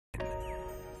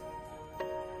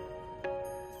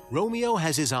Romeo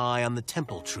has his eye on the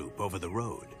temple troop over the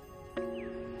road.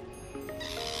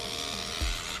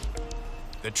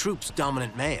 The troop's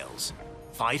dominant males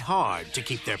fight hard to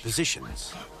keep their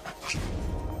positions.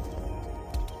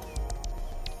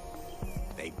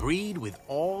 They breed with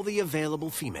all the available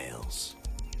females.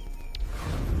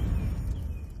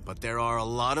 But there are a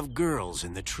lot of girls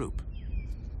in the troop.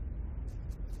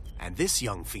 And this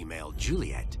young female,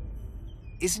 Juliet,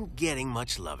 isn't getting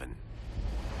much lovin'.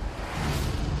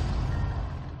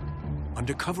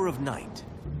 Under cover of night,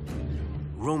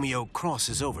 Romeo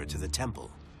crosses over to the temple.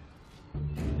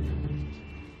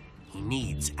 He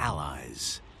needs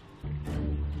allies.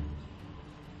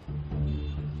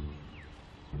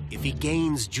 If he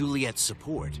gains Juliet's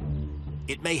support,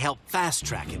 it may help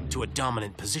fast-track him to a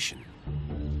dominant position.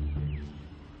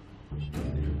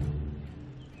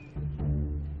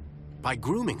 By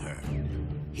grooming her,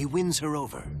 he wins her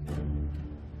over.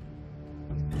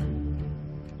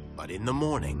 But in the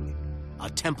morning, a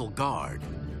temple guard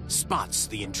spots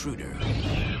the intruder.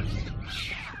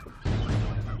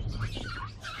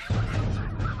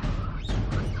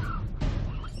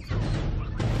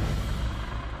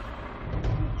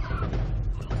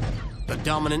 The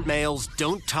dominant males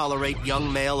don't tolerate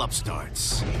young male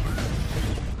upstarts.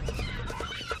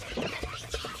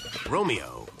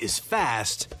 Romeo is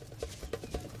fast,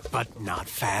 but not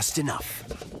fast enough.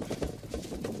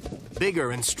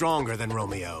 Bigger and stronger than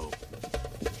Romeo,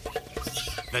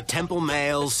 the temple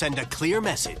males send a clear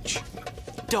message: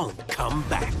 don't come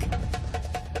back.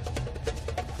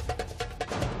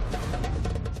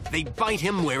 They bite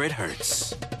him where it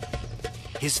hurts: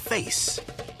 his face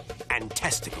and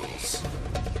testicles.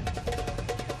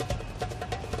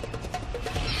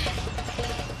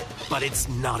 But it's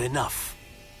not enough.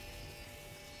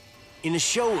 In a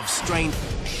show of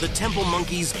strength, the temple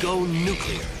monkeys go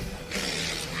nuclear.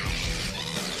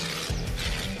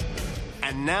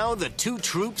 And now the two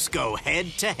troops go head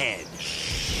to head.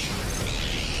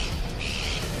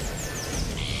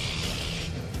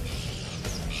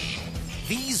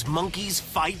 These monkeys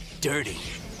fight dirty.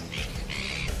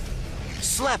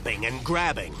 Slapping and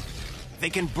grabbing. They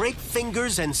can break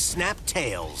fingers and snap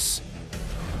tails.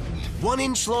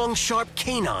 1-inch-long sharp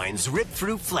canines rip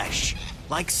through flesh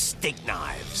like steak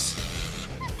knives.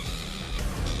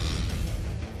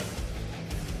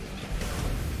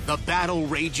 The battle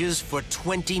rages for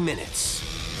 20 minutes.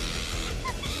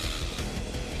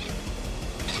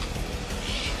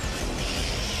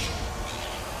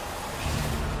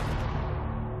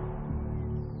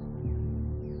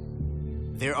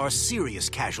 There are serious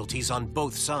casualties on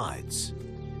both sides.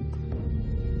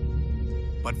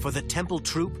 But for the temple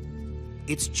troop,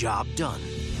 it's job done.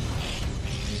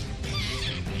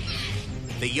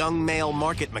 The young male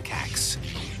market macaques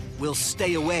will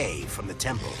stay away from the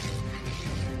temple.